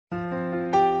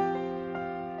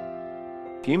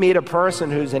If you meet a person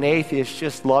who's an atheist,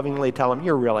 just lovingly tell them,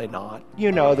 you're really not.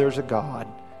 You know there's a God.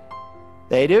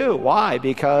 They do. Why?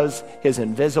 Because his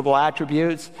invisible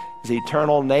attributes, his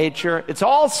eternal nature, it's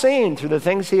all seen through the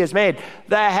things he has made.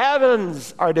 The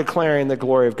heavens are declaring the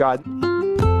glory of God.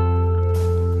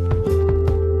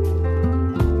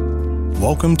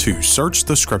 Welcome to Search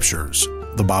the Scriptures,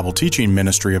 the Bible teaching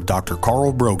ministry of Dr.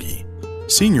 Carl Broggi,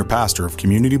 Senior Pastor of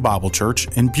Community Bible Church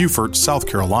in Beaufort, South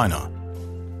Carolina.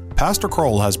 Pastor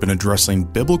Carl has been addressing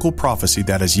biblical prophecy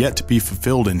that is yet to be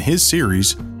fulfilled in his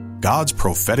series, God's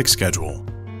Prophetic Schedule.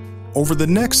 Over the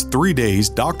next 3 days,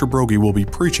 Dr. Broggi will be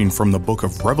preaching from the book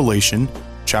of Revelation,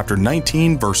 chapter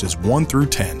 19, verses 1 through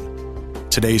 10.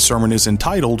 Today's sermon is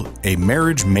entitled, A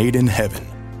Marriage Made in Heaven.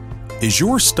 Is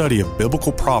your study of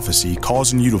biblical prophecy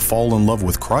causing you to fall in love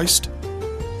with Christ?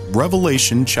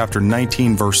 Revelation chapter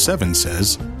 19, verse 7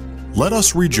 says, Let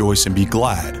us rejoice and be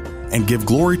glad, and give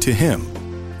glory to him,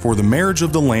 for the marriage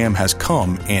of the Lamb has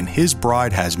come, and his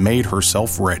bride has made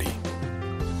herself ready.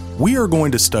 We are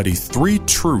going to study 3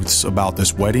 truths about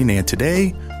this wedding, and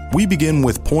today we begin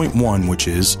with point 1, which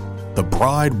is, the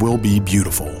bride will be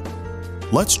beautiful.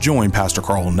 Let's join Pastor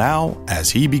Carl now as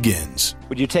he begins.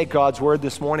 Would you take God's word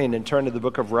this morning and turn to the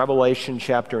book of Revelation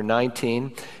chapter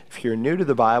 19? If you're new to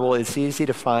the Bible, it's easy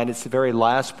to find. It's the very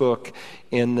last book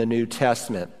in the New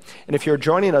Testament. And if you're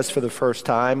joining us for the first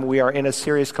time, we are in a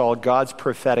series called God's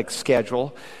Prophetic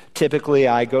Schedule. Typically,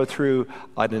 I go through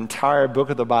an entire book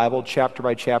of the Bible, chapter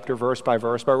by chapter, verse by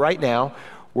verse. But right now,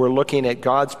 we're looking at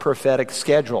God's prophetic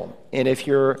schedule. And if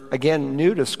you're, again,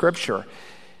 new to Scripture,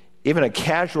 even a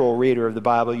casual reader of the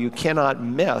Bible, you cannot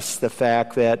miss the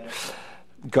fact that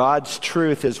God's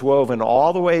truth is woven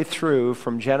all the way through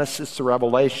from Genesis to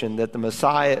Revelation, that the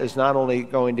Messiah is not only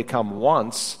going to come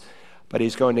once, but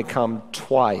he's going to come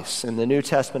twice. In the New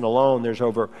Testament alone, there's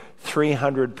over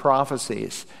 300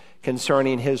 prophecies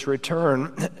concerning his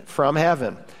return from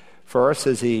heaven. First,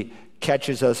 as he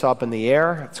catches us up in the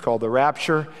air, it's called the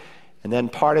rapture, and then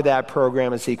part of that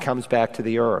program is he comes back to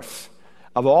the earth.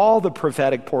 Of all the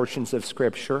prophetic portions of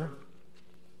Scripture,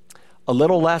 a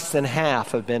little less than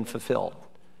half have been fulfilled.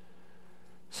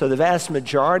 So the vast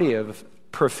majority of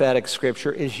prophetic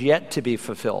Scripture is yet to be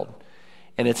fulfilled.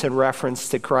 And it's in reference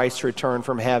to Christ's return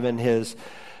from heaven, his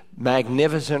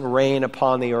magnificent reign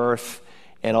upon the earth,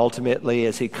 and ultimately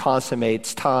as he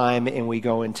consummates time and we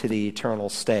go into the eternal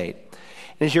state.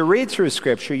 And as you read through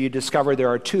Scripture, you discover there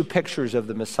are 2 pictures of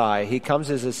the Messiah. He comes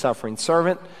as a suffering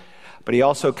servant, but he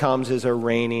also comes as a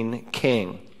reigning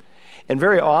king. And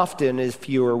very often, if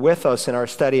you were with us in our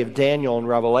study of Daniel and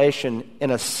Revelation, in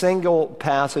a single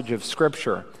passage of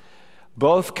Scripture,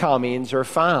 both comings are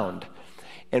found.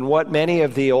 And what many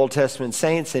of the Old Testament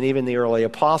saints and even the early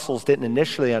apostles didn't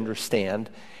initially understand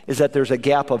is that there's a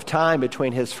gap of time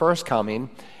between his first coming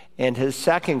and his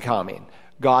second coming.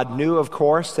 God knew, of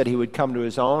course, that he would come to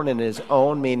his own, and his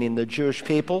own, meaning the Jewish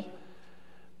people,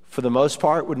 for the most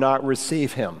part, would not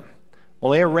receive him.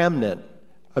 Only a remnant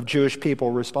of Jewish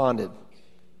people responded.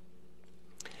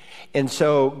 And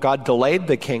so God delayed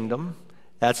the kingdom.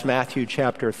 That's Matthew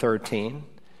chapter 13.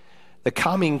 The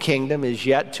coming kingdom is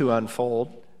yet to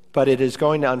unfold, but it is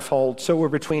going to unfold. So we're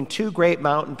between 2 great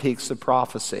mountain peaks of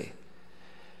prophecy.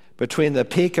 Between the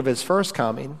peak of his first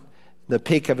coming, the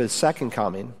peak of his second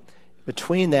coming,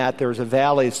 between that there's a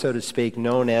valley, so to speak,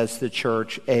 known as the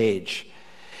church age.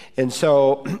 And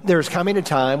so there's coming a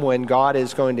time when God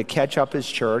is going to catch up his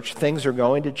church, things are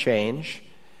going to change,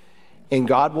 and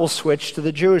God will switch to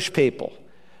the Jewish people.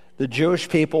 The Jewish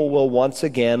people will once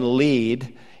again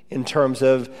lead in terms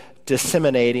of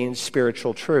disseminating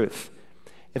spiritual truth.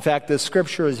 In fact, the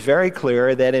Scripture is very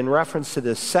clear that in reference to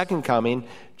the second coming,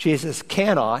 Jesus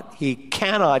cannot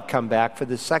come back for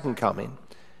the second coming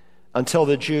until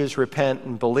the Jews repent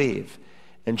and believe.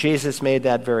 And Jesus made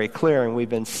that very clear, and we've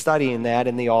been studying that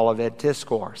in the Olivet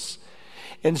Discourse.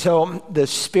 And so the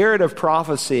spirit of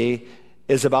prophecy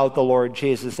is about the Lord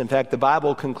Jesus. In fact, the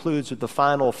Bible concludes with the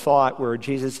final thought where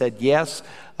Jesus said, Yes,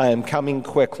 I am coming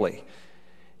quickly.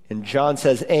 And John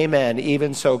says, Amen,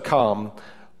 even so come,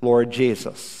 Lord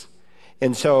Jesus.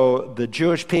 And so the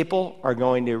Jewish people are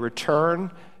going to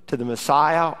return to the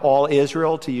Messiah, all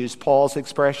Israel, to use Paul's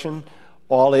expression,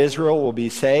 all Israel will be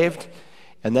saved.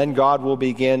 And then God will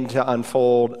begin to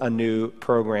unfold a new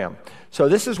program. So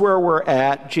this is where we're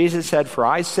at. Jesus said, For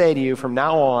I say to you, from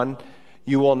now on,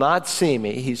 you will not see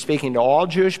me. He's speaking to all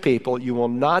Jewish people. You will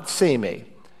not see me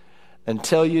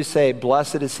until you say,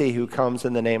 Blessed is he who comes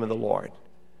in the name of the Lord.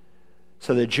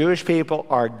 So the Jewish people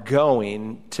are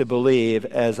going to believe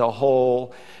as a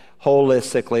whole,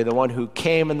 holistically. The one who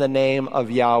came in the name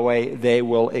of Yahweh, they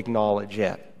will acknowledge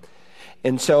it.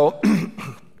 And so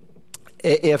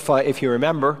If you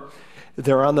remember,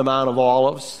 they're on the Mount of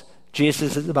Olives.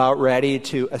 Jesus is about ready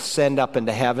to ascend up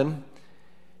into heaven.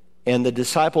 And the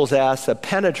disciples asked a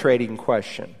penetrating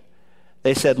question.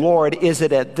 They said, Lord, is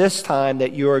it at this time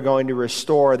that you are going to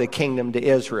restore the kingdom to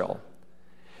Israel?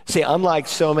 See, unlike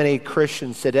so many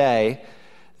Christians today,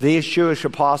 these Jewish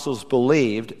apostles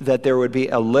believed that there would be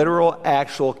a literal,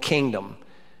 actual kingdom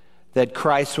that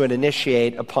Christ would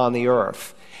initiate upon the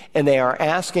earth. And they are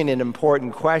asking an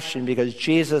important question because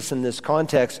Jesus in this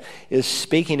context is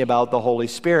speaking about the Holy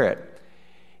Spirit.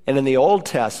 And in the Old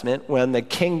Testament, when the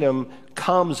kingdom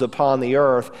comes upon the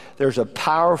earth, there's a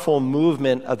powerful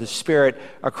movement of the Spirit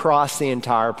across the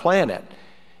entire planet.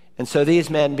 And so these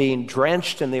men, being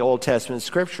drenched in the Old Testament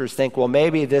scriptures, think, well,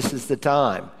 maybe this is the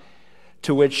time.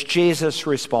 To which Jesus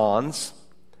responds,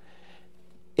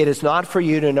 it is not for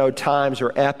you to know times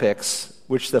or epochs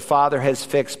which the Father has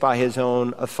fixed by his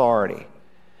own authority.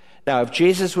 Now, if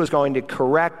Jesus was going to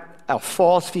correct a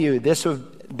false view, this would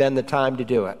have been the time to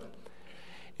do it.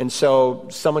 And so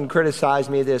someone criticized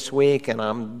me this week, and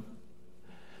I'm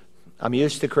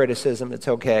used to criticism. It's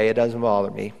okay. It doesn't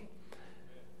bother me.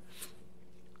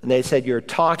 And they said, you're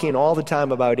talking all the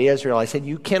time about Israel. I said,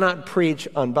 you cannot preach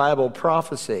on Bible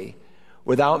prophecy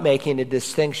without making a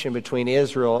distinction between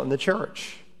Israel and the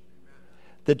church.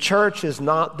 The church is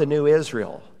not the new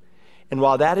Israel. And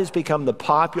while that has become the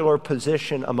popular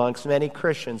position amongst many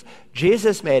Christians,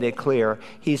 Jesus made it clear,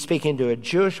 he's speaking to a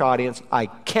Jewish audience, I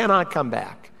cannot come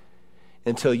back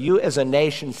until you as a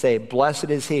nation say, blessed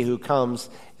is he who comes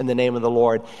in the name of the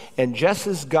Lord. And just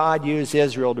as God used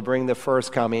Israel to bring the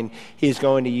first coming, he's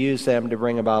going to use them to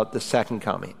bring about the second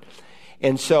coming.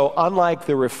 And so unlike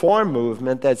the Reform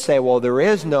movement that say, well, there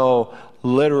is no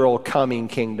literal coming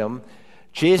kingdom,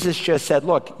 Jesus just said,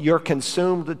 look, you're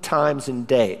consumed with times and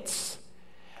dates,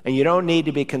 and you don't need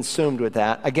to be consumed with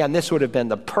that. Again, this would have been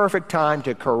the perfect time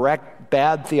to correct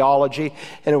bad theology,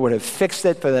 and it would have fixed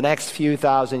it for the next few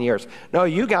thousand years. No,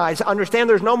 you guys understand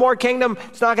there's no more kingdom.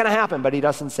 It's not going to happen, but he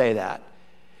doesn't say that.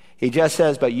 He just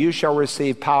says, but you shall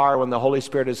receive power when the Holy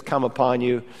Spirit has come upon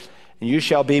you, and you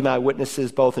shall be my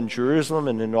witnesses both in Jerusalem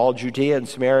and in all Judea and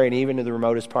Samaria and even to the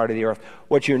remotest part of the earth.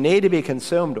 What you need to be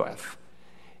consumed with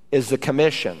is the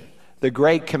commission, the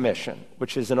Great Commission,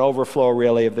 which is an overflow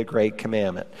really of the Great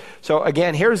Commandment. So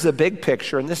again, here's the big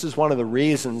picture, and this is one of the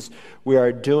reasons we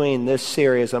are doing this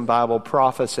series on Bible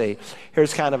prophecy.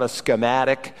 Here's kind of a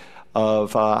schematic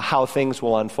of how things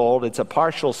will unfold. It's a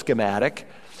partial schematic.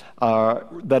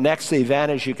 The next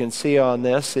event, as you can see on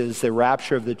this, is the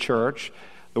rapture of the church.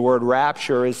 The word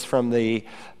rapture is from the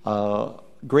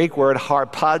Greek word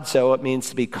harpazo. It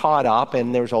means to be caught up,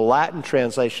 and there's a Latin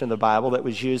translation of the Bible that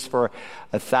was used for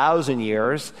 1,000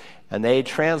 years, and they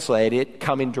translate it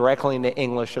coming directly into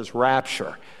English as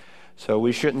rapture. So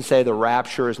we shouldn't say the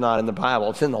rapture is not in the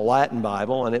Bible. It's in the Latin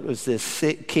Bible, and it was this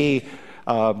key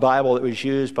Bible that was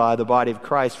used by the body of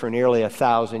Christ for nearly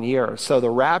 1,000 years. So the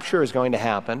rapture is going to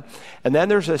happen, and then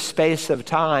there's a space of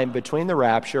time between the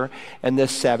rapture and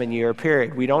this 7-year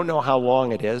period. We don't know how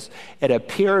long it is. It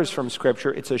appears from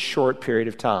Scripture it's a short period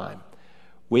of time.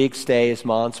 Weeks, days,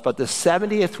 months, but the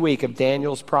 70th week of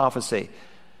Daniel's prophecy,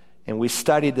 and we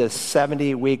studied the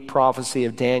 70-week prophecy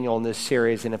of Daniel in this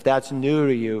series, and if that's new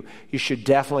to you, you should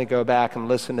definitely go back and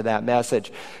listen to that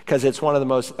message, because it's one of the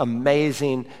most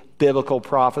amazing biblical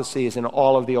prophecies in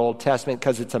all of the Old Testament,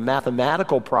 because it's a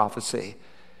mathematical prophecy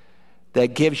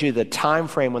that gives you the time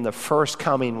frame when the first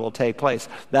coming will take place.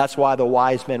 That's why the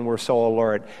wise men were so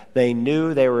alert. They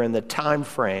knew they were in the time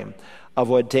frame of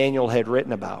what Daniel had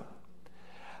written about.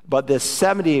 But this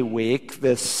 70 week,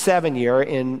 this 7 year,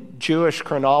 in Jewish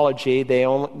chronology, they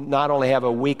not only have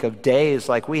a week of days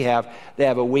like we have, they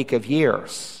have a week of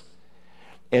years.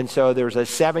 And so there's a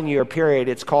 7-year period.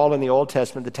 It's called in the Old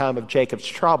Testament the time of Jacob's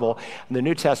trouble. In the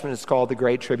New Testament, it's called the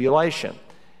Great Tribulation.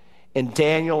 And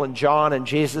Daniel and John and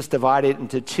Jesus divide it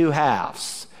into two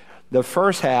halves. The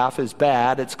first half is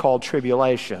bad. It's called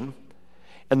tribulation.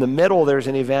 In the middle, there's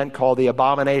an event called the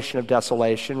Abomination of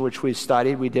Desolation, which we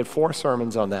studied. We did 4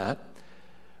 sermons on that,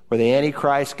 where the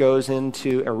Antichrist goes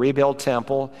into a rebuilt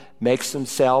temple, makes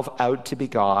himself out to be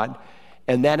God,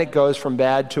 and then it goes from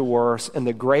bad to worse, and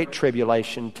the Great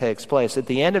Tribulation takes place. At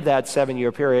the end of that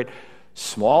 7-year period,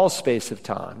 small space of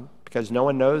time, because no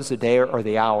one knows the day or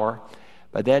the hour,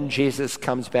 but then Jesus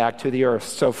comes back to the earth.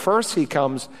 So first he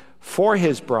comes for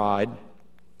his bride,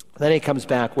 then he comes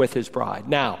back with his bride.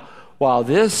 Now, while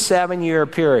this 7-year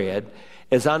period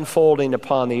is unfolding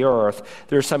upon the earth,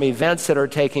 there are some events that are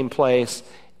taking place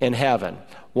in heaven.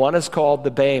 One is called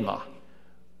the Bema.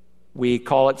 We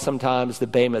call it sometimes the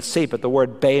Bema seat, but the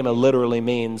word Bema literally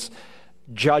means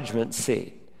judgment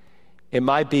seat. It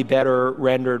might be better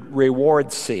rendered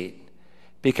reward seat,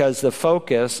 because the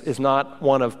focus is not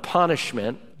one of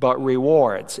punishment, but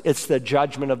rewards. It's the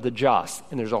judgment of the just,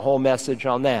 and there's a whole message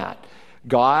on that.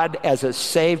 God, as a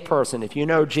saved person, if you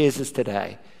know Jesus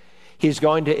today, he's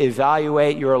going to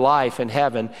evaluate your life in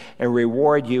heaven and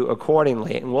reward you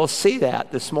accordingly. And we'll see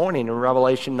that this morning in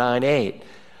Revelation 9:8,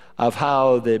 of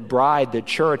how the bride, the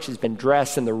church, has been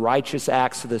dressed in the righteous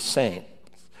acts of the saints.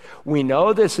 We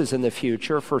know this is in the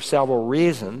future for several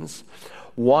reasons.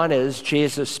 One is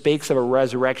Jesus speaks of a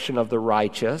resurrection of the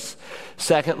righteous.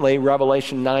 Secondly,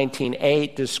 Revelation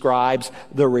 19:8 describes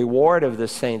the reward of the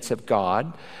saints of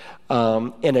God.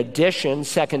 In addition,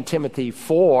 2 Timothy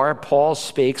 4, Paul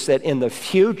speaks that in the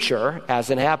future,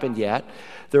 hasn't happened yet,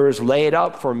 there is laid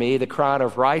up for me the crown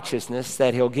of righteousness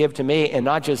that he'll give to me, and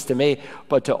not just to me,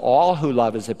 but to all who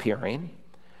love his appearing.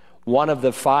 One of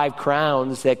the 5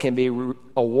 crowns that can be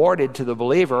awarded to the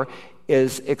believer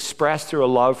is expressed through a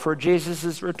love for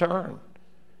Jesus' return.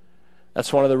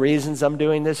 That's one of the reasons I'm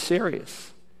doing this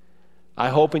series. I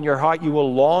hope in your heart you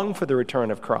will long for the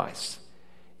return of Christ.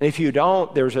 And if you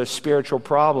don't, there's a spiritual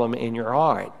problem in your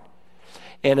heart.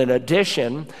 And in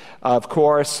addition, of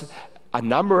course, a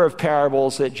number of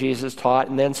parables that Jesus taught,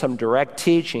 and then some direct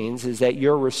teachings, is that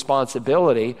your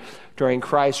responsibility during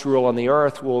Christ's rule on the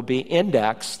earth will be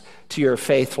indexed to your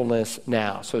faithfulness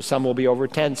now. So some will be over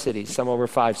 10 cities, some over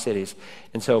 5 cities,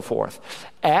 and so forth.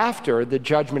 After the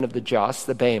judgment of the just,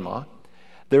 the Bema,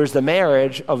 there's the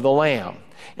marriage of the Lamb.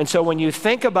 And so when you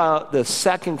think about the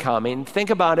second coming, think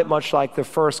about it much like the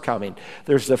first coming.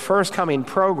 There's the first coming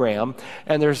program,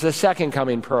 and there's the second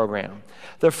coming program.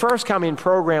 The first coming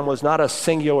program was not a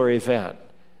singular event.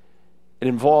 It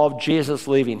involved Jesus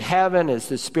leaving heaven as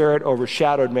the Spirit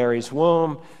overshadowed Mary's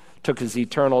womb, took his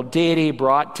eternal deity,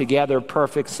 brought together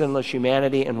perfect sinless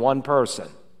humanity in one person.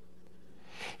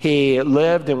 He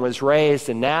lived and was raised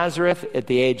in Nazareth at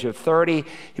the age of 30.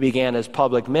 He began his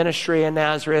public ministry in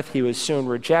Nazareth. He was soon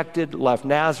rejected, left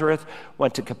Nazareth,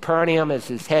 went to Capernaum as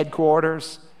his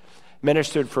headquarters,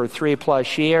 ministered for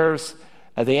 3+ years.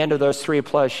 At the end of those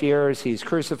 3+ years, he's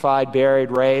crucified,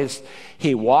 buried, raised.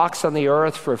 He walks on the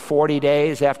earth for 40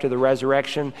 days after the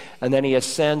resurrection, and then he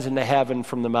ascends into heaven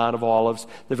from the Mount of Olives,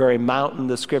 the very mountain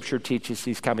the Scripture teaches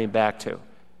he's coming back to.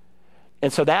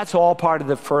 And so that's all part of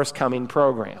the first coming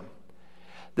program.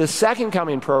 The second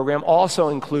coming program also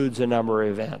includes a number of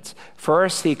events.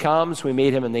 First, he comes, we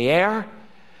meet him in the air.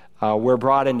 We're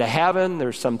brought into heaven.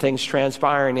 There's some things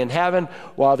transpiring in heaven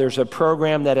while there's a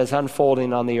program that is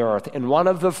unfolding on the earth. And one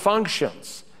of the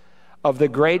functions of the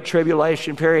Great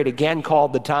Tribulation period, again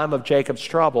called the time of Jacob's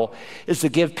trouble, is to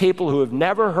give people who have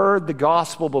never heard the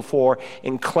gospel before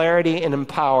in clarity and in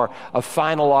power a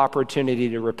final opportunity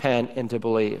to repent and to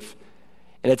believe.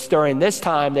 And it's during this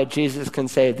time that Jesus can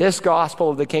say, this gospel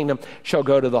of the kingdom shall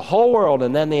go to the whole world,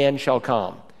 and then the end shall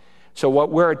come. So what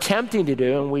we're attempting to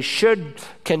do, and we should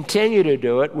continue to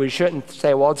do it, we shouldn't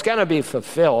say, well, it's going to be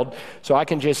fulfilled, so I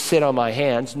can just sit on my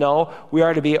hands. No, we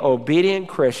are to be obedient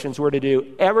Christians. We're to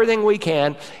do everything we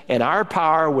can in our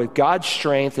power with God's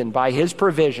strength and by his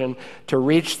provision to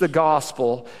reach the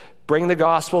gospel, bring the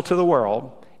gospel to the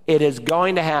world. It is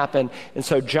going to happen. And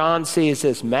so John sees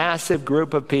this massive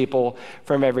group of people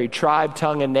from every tribe,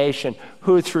 tongue, and nation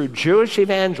who, through Jewish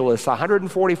evangelists,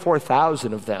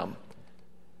 144,000 of them,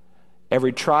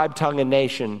 every tribe, tongue, and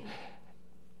nation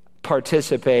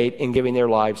participate in giving their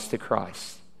lives to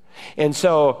Christ. And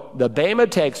so the Bema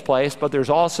takes place, but there's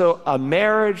also a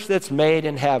marriage that's made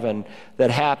in heaven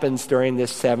that happens during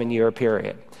this 7-year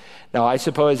period. Now, I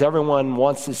suppose everyone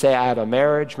wants to say, I have a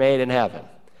marriage made in heaven.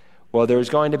 Well, there's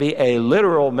going to be a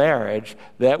literal marriage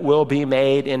that will be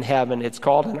made in heaven. It's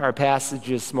called in our passage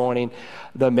this morning,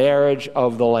 the marriage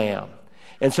of the Lamb.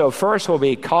 And so first we'll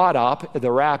be caught up,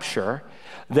 the rapture.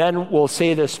 Then we'll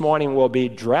see this morning we'll be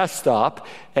dressed up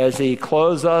as he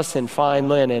clothes us in fine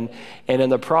linen. And in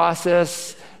the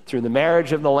process, through the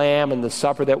marriage of the Lamb and the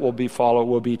supper that will be followed,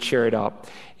 we'll be cheered up.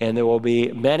 And there will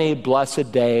be many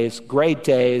blessed days, great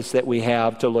days that we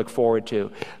have to look forward to.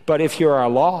 But if you are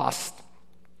lost,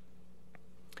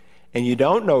 and you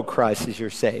don't know Christ as your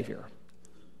Savior,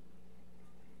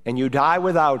 and you die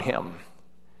without him,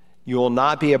 you will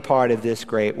not be a part of this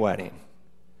great wedding.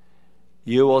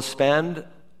 You will spend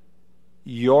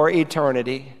your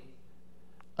eternity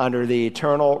under the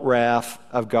eternal wrath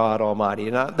of God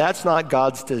Almighty. Now, that's not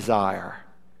God's desire.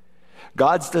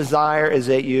 God's desire is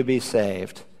that you be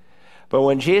saved. But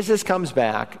when Jesus comes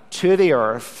back to the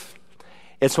earth,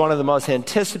 it's one of the most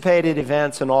anticipated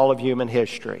events in all of human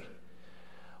history.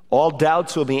 All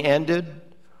doubts will be ended.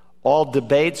 All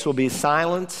debates will be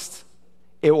silenced.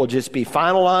 It will just be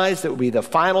finalized. It will be the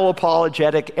final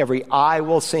apologetic. Every eye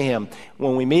will see him.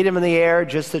 When we meet him in the air,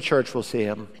 just the church will see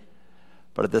him.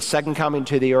 But at the second coming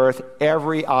to the earth,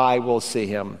 every eye will see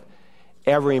him.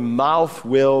 Every mouth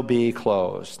will be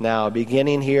closed. Now,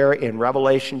 beginning here in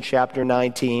Revelation chapter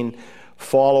 19,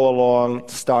 follow along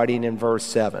starting in verse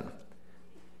 7.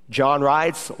 John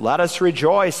writes, "Let us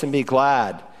rejoice and be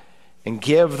glad and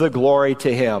give the glory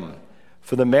to him.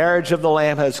 For the marriage of the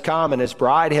Lamb has come, and his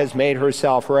bride has made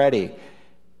herself ready.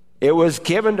 It was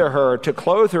given to her to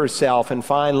clothe herself in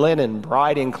fine linen,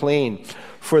 bright and clean.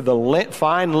 For the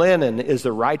fine linen is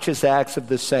the righteous acts of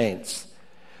the saints."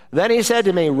 Then he said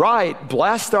to me, "Write,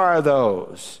 blessed are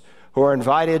those who are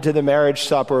invited to the marriage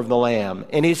supper of the Lamb."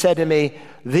 And he said to me,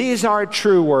 "These are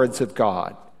true words of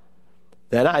God."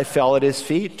 Then I fell at his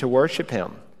feet to worship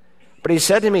him. But he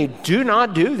said to me, "Do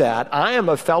not do that. I am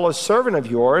a fellow servant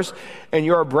of yours and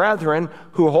your brethren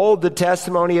who hold the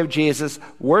testimony of Jesus.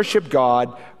 Worship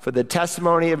God, for the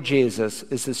testimony of Jesus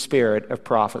is the spirit of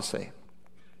prophecy."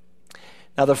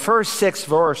 Now, the first 6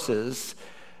 verses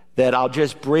that I'll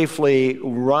just briefly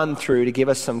run through to give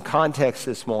us some context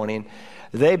this morning,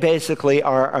 they basically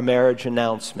are a marriage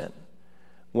announcement.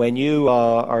 When you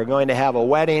are going to have a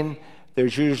wedding,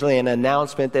 there's usually an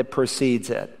announcement that precedes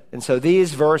it. And so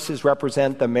these verses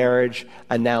represent the marriage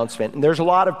announcement. And there's a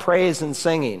lot of praise and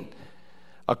singing,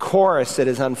 a chorus that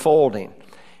is unfolding.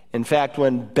 In fact,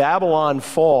 when Babylon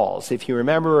falls, if you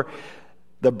remember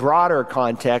the broader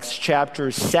context,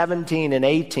 chapters 17 and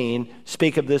 18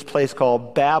 speak of this place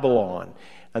called Babylon.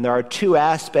 And there are 2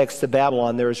 aspects to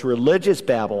Babylon. There's religious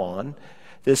Babylon,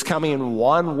 this coming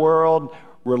one world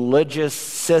religious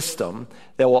system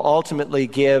that will ultimately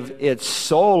give its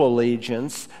sole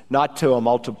allegiance not to a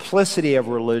multiplicity of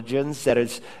religions that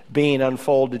is being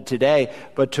unfolded today,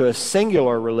 but to a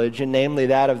singular religion, namely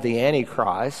that of the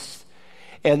Antichrist.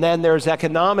 And then there's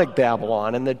economic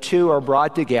Babylon, and the 2 are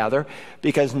brought together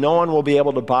because no one will be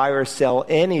able to buy or sell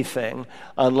anything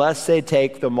unless they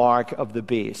take the mark of the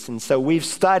beast. And so we've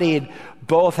studied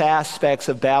both aspects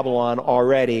of Babylon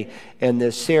already in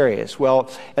this series. Well,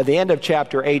 at the end of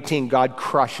chapter 18, God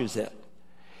crushes it.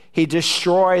 He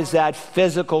destroys that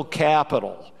physical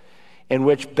capital in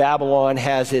which Babylon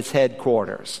has its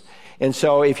headquarters. And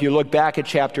so if you look back at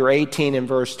chapter 18 and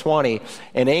verse 20,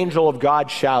 an angel of God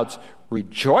shouts,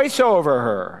 "Rejoice over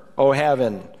her, O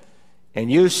heaven,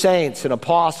 and you saints and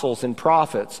apostles and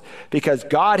prophets, because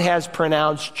God has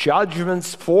pronounced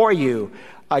judgments for you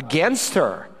against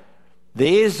her."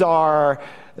 These are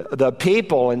the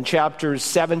people in chapters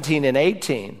 17 and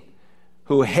 18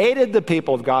 who hated the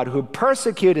people of God, who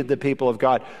persecuted the people of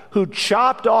God, who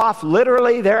chopped off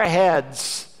literally their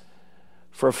heads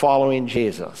for following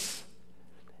Jesus.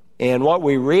 And what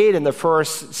we read in the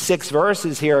first 6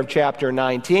 verses here of chapter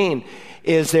 19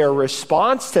 is their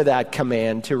response to that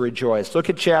command to rejoice. Look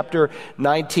at chapter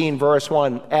 19, verse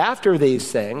 1. "After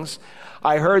these things,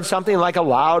 I heard something like a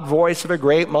loud voice of a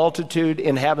great multitude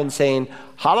in heaven saying,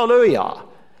 'Hallelujah!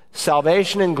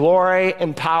 Salvation and glory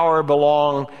and power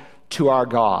belong to our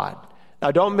God.'"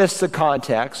 Now, don't miss the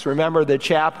context. Remember, the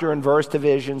chapter and verse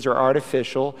divisions are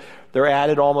artificial. They're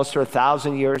added almost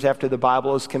 1,000 years after the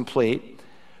Bible is complete.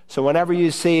 So whenever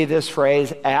you see this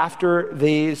phrase, "after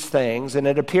these things," and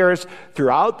it appears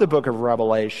throughout the book of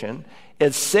Revelation,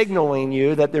 it's signaling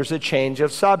you that there's a change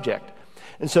of subject.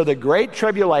 And so the Great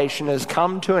Tribulation has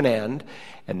come to an end,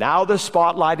 and now the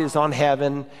spotlight is on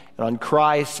heaven and on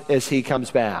Christ as he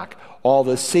comes back. All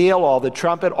the seal, all the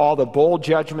trumpet, all the bowl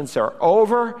judgments are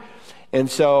over.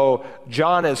 And so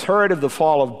John has heard of the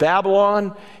fall of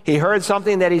Babylon. He heard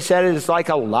something that he said is like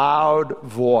a loud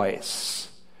voice.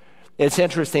 It's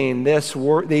interesting,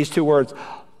 these 2 words,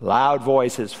 loud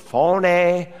voices, phone,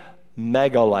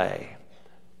 megale.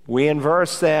 We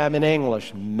inverse them in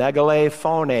English, megale,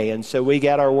 phone, and so we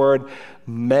get our word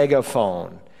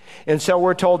megaphone. And so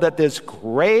we're told that this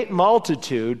great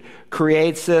multitude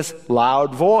creates this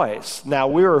loud voice. Now,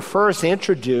 we were first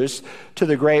introduced to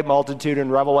the great multitude in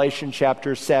Revelation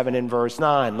chapter 7 and verse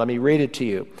 9. Let me read it to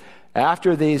you.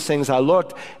 "After these things I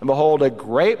looked, and behold, a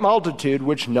great multitude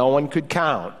which no one could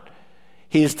count."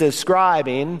 He's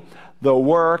describing the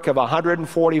work of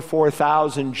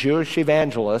 144,000 Jewish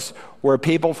evangelists where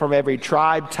people from every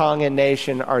tribe, tongue, and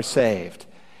nation are saved.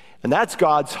 And that's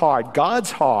God's heart.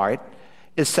 God's heart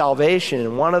is salvation.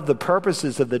 And one of the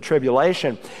purposes of the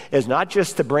tribulation is not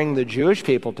just to bring the Jewish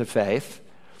people to faith,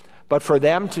 but for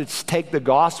them to take the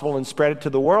gospel and spread it to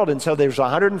the world. And so there's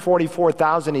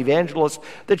 144,000 evangelists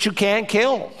that you can't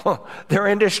kill. They're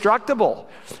indestructible.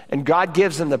 And God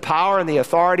gives them the power and the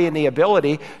authority and the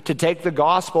ability to take the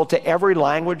gospel to every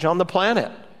language on the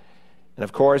planet. And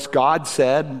of course, God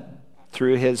said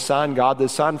through his Son, God the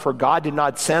Son. For God did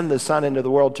not send the Son into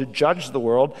the world to judge the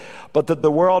world, but that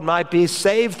the world might be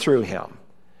saved through him.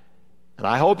 And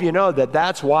I hope you know that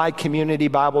that's why Community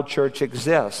Bible Church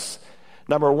exists.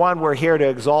 Number one, we're here to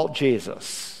exalt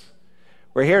Jesus.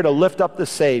 We're here to lift up the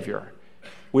Savior.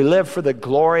 We live for the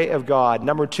glory of God.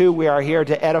 Number two, we are here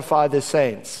to edify the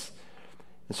saints.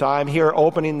 And so I'm here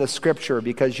opening the Scripture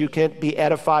because you can't be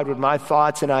edified with my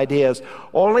thoughts and ideas.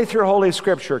 Only through Holy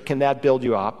Scripture can that build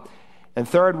you up. And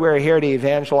third, we're here to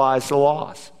evangelize the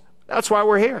lost. That's why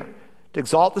we're here, to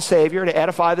exalt the Savior, to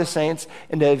edify the saints,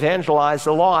 and to evangelize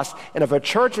the lost. And if a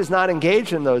church is not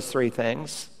engaged in those three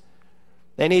things,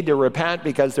 they need to repent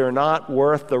because they're not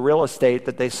worth the real estate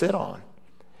that they sit on.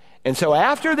 And so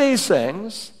after these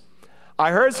things,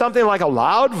 I heard something like a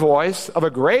loud voice of a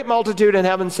great multitude in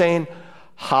heaven saying,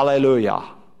 Hallelujah.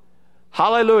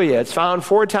 Hallelujah. It's found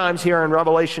 4 times here in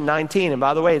Revelation 19. And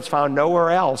by the way, it's found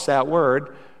nowhere else, that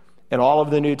word, in all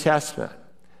of the New Testament.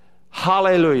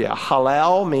 Hallelujah.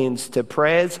 Hallel means to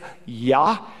praise.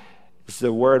 Yah is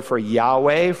the word for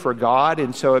Yahweh, for God.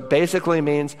 And so it basically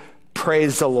means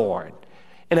praise the Lord.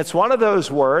 And it's one of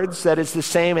those words that is the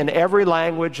same in every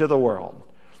language of the world.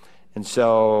 And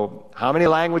so how many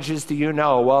languages do you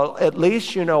know? Well, at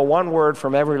least you know one word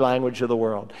from every language of the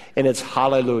world. And it's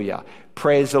hallelujah.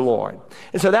 Praise the Lord.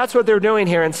 And so that's what they're doing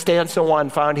here in stanza 1,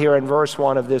 found here in verse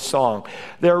 1 of this song.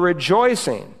 They're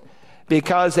rejoicing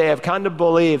because they have come to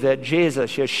believe that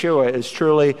Jesus, Yeshua, is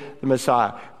truly the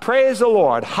Messiah. Praise the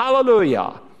Lord.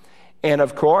 Hallelujah. And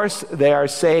of course, they are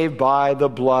saved by the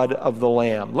blood of the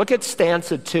Lamb. Look at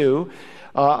stanza 2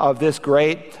 of this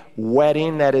great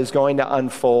wedding that is going to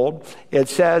unfold. It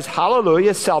says,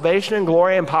 hallelujah, salvation and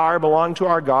glory and power belong to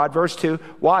our God. Verse 2,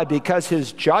 why? Because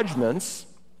his judgments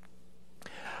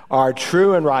are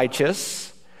true and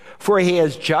righteous. For he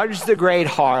has judged the great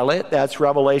harlot, that's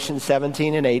Revelation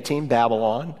 17 and 18,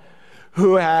 Babylon,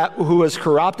 who was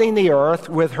corrupting the earth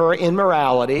with her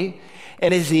immorality,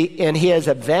 and he has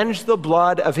avenged the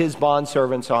blood of his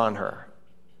bondservants on her.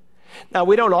 Now,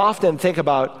 we don't often think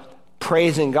about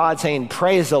praising God, saying,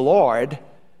 praise the Lord,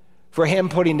 for him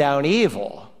putting down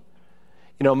evil.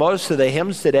 You know, most of the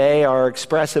hymns today are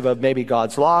expressive of maybe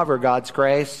God's love or God's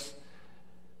grace.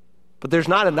 But there's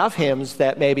not enough hymns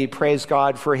that maybe praise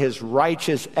God for his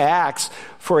righteous acts,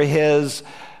 for his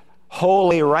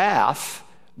holy wrath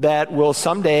that will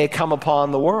someday come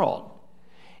upon the world.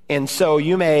 And so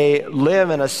you may live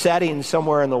in a setting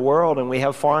somewhere in the world, and we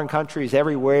have foreign countries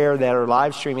everywhere that are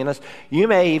live streaming us. You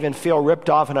may even feel ripped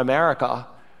off in America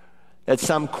that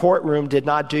some courtroom did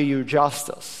not do you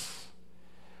justice.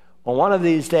 Well, one of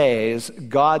these days,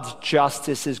 God's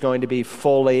justice is going to be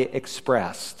fully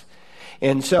expressed.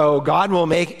 And so God will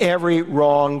make every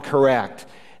wrong correct.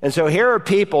 And so here are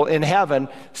people in heaven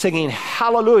singing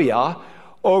hallelujah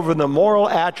over the moral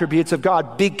attributes of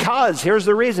God because, here's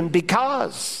the reason,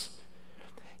 because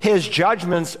his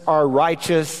judgments are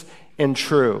righteous and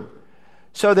true.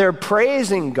 So they're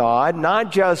praising God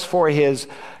not just for his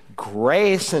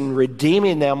grace and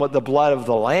redeeming them with the blood of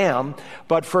the Lamb,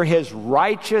 but for his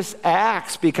righteous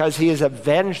acts because he has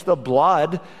avenged the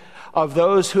blood of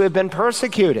those who have been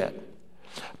persecuted.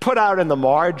 Put out in the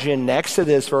margin next to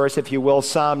this verse, if you will,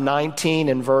 Psalm 19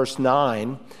 and verse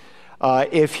 9.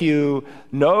 If you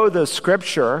know the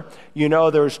Scripture, you know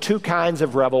there's 2 kinds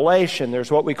of revelation.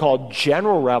 There's what we call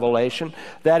general revelation,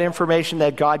 that information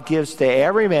that God gives to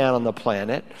every man on the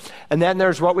planet. And then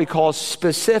there's what we call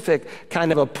specific,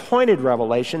 kind of appointed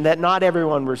revelation that not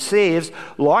everyone receives,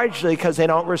 largely because they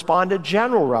don't respond to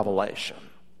general revelation.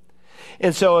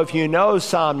 And so if you know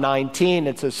Psalm 19,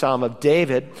 it's a Psalm of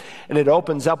David, and it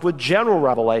opens up with general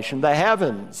revelation. The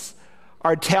heavens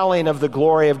are telling of the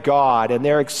glory of God, and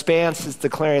their expanse is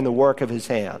declaring the work of his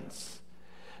hands.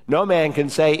 No man can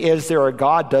say, is there a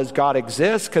God? Does God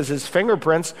exist? Because his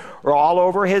fingerprints are all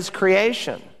over his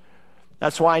creation.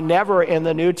 That's why never in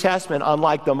the New Testament,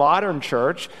 unlike the modern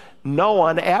church, no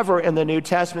one ever in the New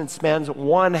Testament spends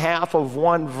 1/2 of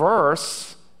one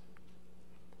verse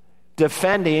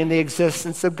defending the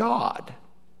existence of God.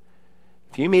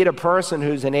 If you meet a person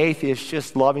who's an atheist,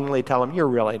 just lovingly tell them, you're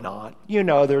really not. You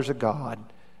know there's a God.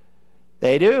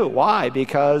 They do. Why?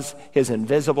 Because his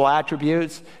invisible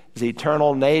attributes, his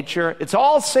eternal nature, it's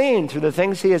all seen through the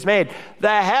things he has made.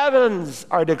 The heavens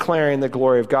are declaring the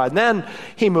glory of God. And then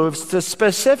he moves to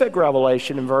specific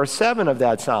revelation in verse 7 of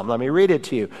that psalm. Let me read it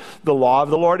to you. The law of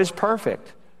the Lord is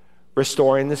perfect,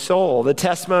 restoring the soul. The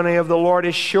testimony of the Lord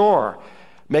is sure,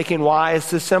 making wise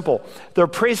the simple. The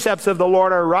precepts of the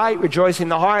Lord are right, rejoicing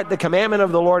the heart. The commandment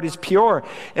of the Lord is pure,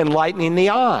 enlightening the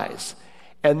eyes.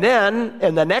 And then,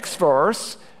 in the next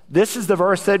verse, This is the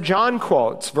verse that John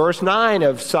quotes, verse 9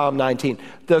 of Psalm 19.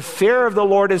 The fear of the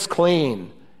Lord is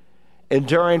clean,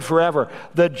 enduring forever.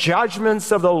 The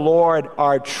judgments of the Lord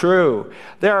are true.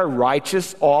 They are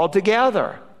righteous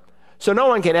altogether. So no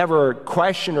one can ever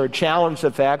question or challenge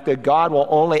the fact that God will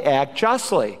only act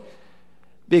justly,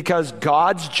 because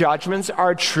God's judgments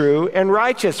are true and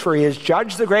righteous. For he has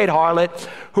judged the great harlot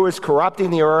who is corrupting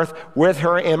the earth with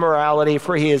her immorality,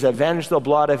 for he has avenged the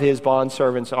blood of his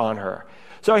bondservants on her.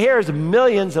 So here's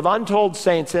millions of untold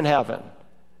saints in heaven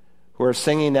who are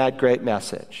singing that great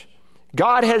message.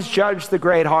 God has judged the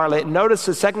great harlot. Notice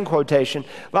the second quotation.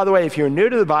 By the way, if you're new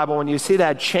to the Bible, when you see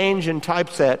that change in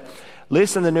typeset, at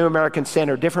least in the New American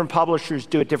Standard, different publishers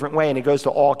do it different way, and it goes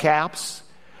to all caps.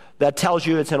 That tells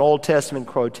you it's an Old Testament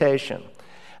quotation.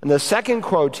 And the second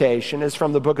quotation is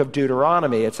from the book of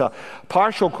Deuteronomy. It's a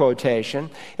partial quotation.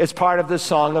 It's part of the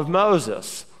Song of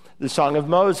Moses. The Song of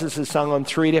Moses is sung on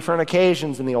 3 different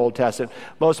occasions in the Old Testament.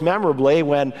 Most memorably,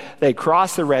 when they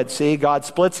cross the Red Sea, God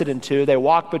splits it in 2. They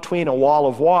walk between a wall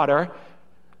of water.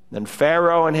 Then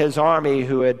Pharaoh and his army,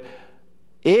 who had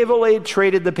evilly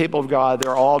treated the people of God,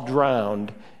 they're all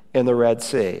drowned in the Red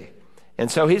Sea.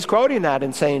 And so he's quoting that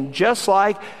and saying, just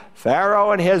like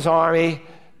Pharaoh and his army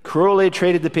cruelly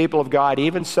treated the people of God,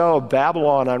 even so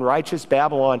Babylon, unrighteous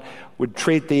Babylon, would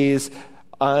treat these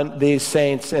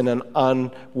saints in an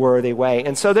unworthy way.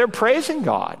 And so they're praising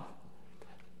God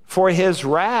for his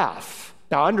wrath.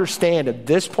 Now understand, at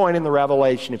this point in the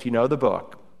Revelation, if you know the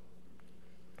book,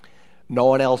 no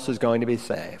one else is going to be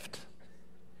saved.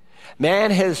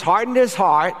 Man has hardened his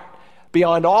heart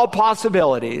beyond all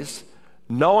possibilities.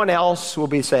 No one else will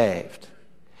be saved.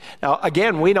 Now,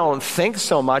 again, we don't think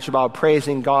so much about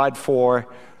praising God for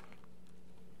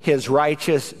his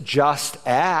righteous, just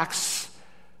acts,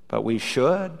 but we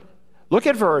should. Look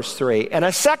at verse 3. And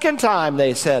a second time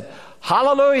they said,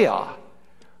 Hallelujah!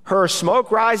 Her smoke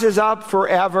rises up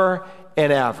forever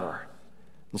and ever.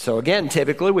 And so again,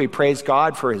 typically we praise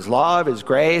God for his love, his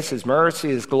grace, his mercy,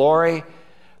 his glory.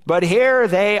 But here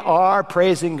they are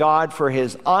praising God for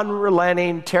his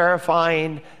unrelenting,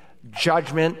 terrifying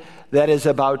judgment that is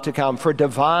about to come, for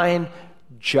divine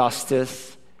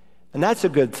justice. And that's a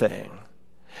good thing.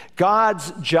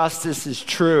 God's justice is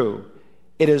true.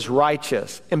 It is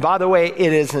righteous. And by the way,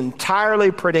 it is entirely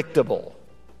predictable.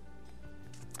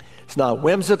 It's not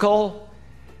whimsical.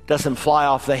 Doesn't fly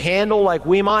off the handle like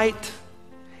we might.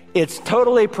 It's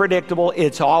totally predictable.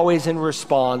 It's always in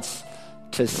response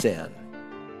to sin.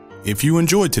 If you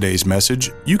enjoyed today's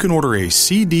message, you can order a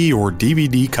CD or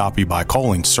DVD copy by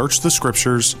calling Search the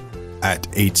Scriptures at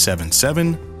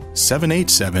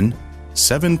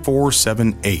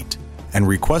 877-787-7478 and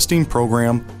requesting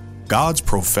program God's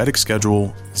Prophetic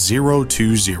Schedule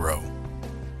 020.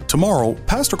 Tomorrow,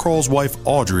 Pastor Carl's wife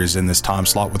Audrey is in this time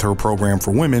slot with her program for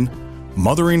women,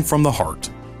 Mothering from the Heart.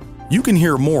 You can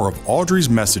hear more of Audrey's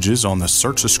messages on the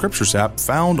Search the Scriptures app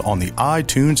found on the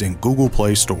iTunes and Google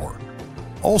Play Store.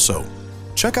 Also,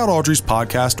 check out Audrey's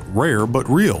podcast, Rare But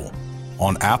Real,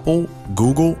 on Apple,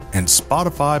 Google, and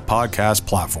Spotify podcast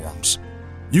platforms.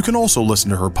 You can also listen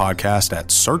to her podcast at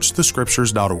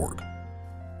searchthescriptures.org.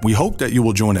 We hope that you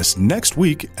will join us next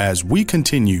week as we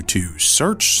continue to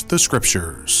search the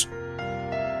Scriptures.